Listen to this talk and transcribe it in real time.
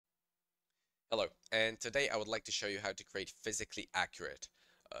Hello, and today I would like to show you how to create physically accurate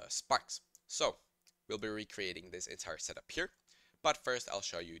sparks. So, we'll be recreating this entire setup here, but first I'll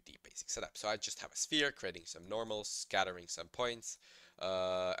show you the basic setup. So I just have a sphere, creating some normals, scattering some points,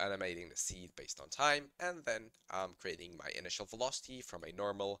 animating the seed based on time, and then I'm creating my initial velocity from a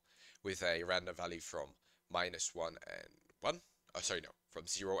normal with a random value from -1 and 1. Oh, sorry, no, from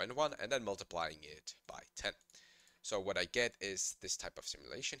 0 and 1, and then multiplying it by 10. So what I get is this type of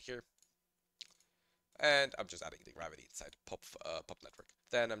simulation here, and I'm just adding the gravity inside pop network.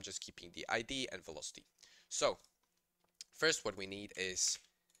 Then I'm just keeping the ID and velocity. So first what we need is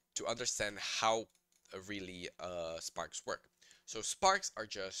to understand how really sparks work. So sparks are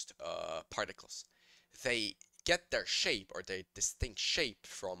just particles. They get their shape or their distinct shape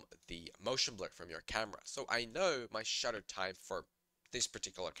from the motion blur from your camera. So I know my shutter time for this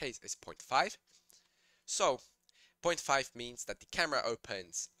particular case is 0.5. So 0.5 means that the camera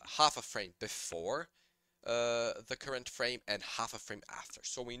opens half a frame before the current frame and half a frame after.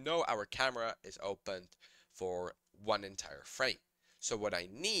 So we know our camera is opened for one entire frame. So what I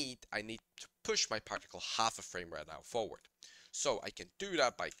need to push my particle half a frame right now forward. So I can do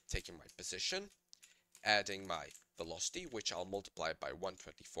that by taking my position, adding my velocity, which I'll multiply by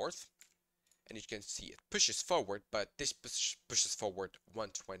 1/24th. And you can see it pushes forward, but this pushes forward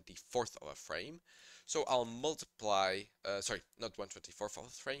 1/24th of a frame. So I'll multiply, sorry, not 1/24th of a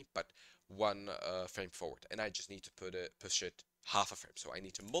frame, but one frame forward. And I just need to push it half a frame. So I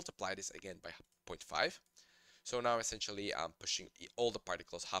need to multiply this again by 0.5. So now essentially I'm pushing all the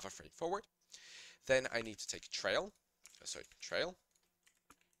particles half a frame forward. Then I need to take trail, trail.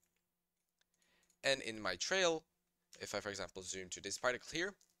 And in my trail, if I, for example, zoom to this particle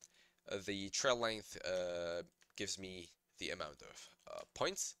here, the trail length gives me the amount of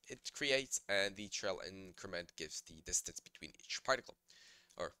points it creates, and the trail increment gives the distance between each particle,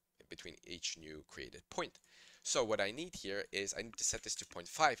 or between each new created point. So what I need here is I need to set this to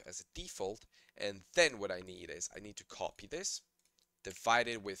 0.5 as a default, and then what I need is I need to copy this, divide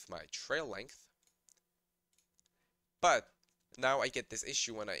it with my trail length, but now I get this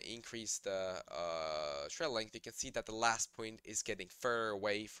issue when I increase the trail length. You can see that the last point is getting further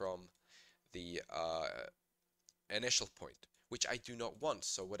away from the initial point, which I do not want.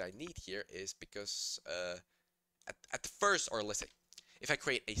 So what I need here is, because at the first, or let's say, if I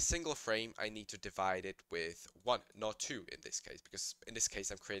create a single frame, I need to divide it with 1, not 2 in this case, because in this case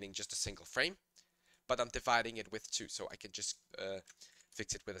I'm creating just a single frame, but I'm dividing it with 2, so I can just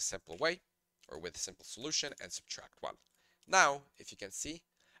fix it with a simple way, or with a simple solution, and subtract 1. Now, if you can see,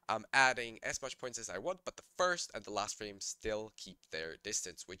 I'm adding as much points as I want, but the first and the last frame still keep their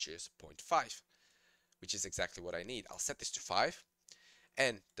distance, which is 0.5, which is exactly what I need. I'll set this to 5.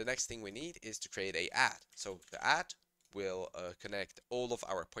 And the next thing we need is to create a add. So the add will connect all of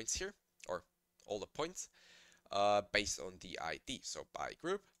our points here, or all the points, based on the ID. So by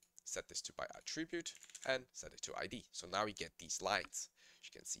group, set this to by attribute, and set it to ID. So now we get these lines, as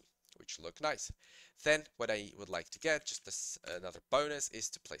you can see, which look nice. Then what I would like to get, just this, another bonus, is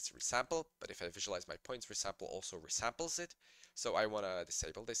to place a resample. But if I visualize my points, resample also resamples it. So I want to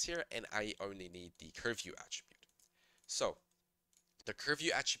disable this here, and I only need the curve view attribute. So the curve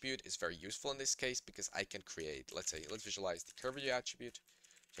view attribute is very useful in this case, because I can create, let's visualize the curve view attribute.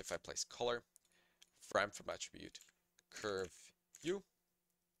 So if I place color, ramp from attribute, curve view,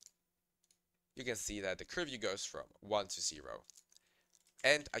 you can see that the curve view goes from 1 to 0.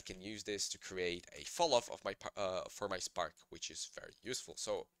 And I can use this to create a fall off of my for my spark, which is very useful.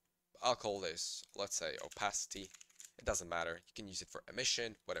 So I'll call this, let's say, opacity. It doesn't matter. You can use it for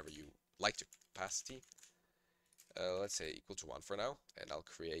emission, whatever you like to. Opacity. Let's say equal to 1 for now, and I'll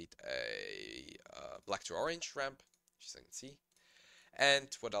create a black to orange ramp, as you can see.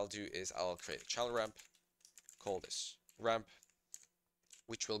 And what I'll do is I'll create a channel ramp, call this ramp,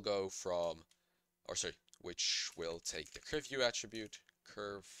 which will go from, or sorry, which will take the curve view attribute,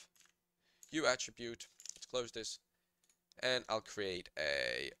 let's close this, and I'll create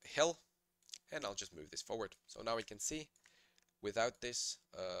a hill, and I'll just move this forward. So now we can see, without this,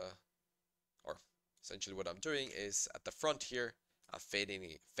 or essentially what I'm doing is at the front here, I'm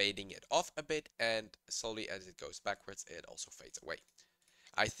fading it off a bit, and slowly as it goes backwards, it also fades away.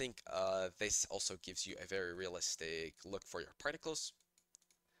 I think this also gives you a very realistic look for your particles.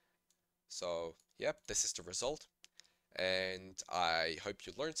 So, yep, this is the result, and I hope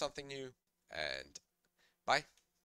you learned something new, and bye.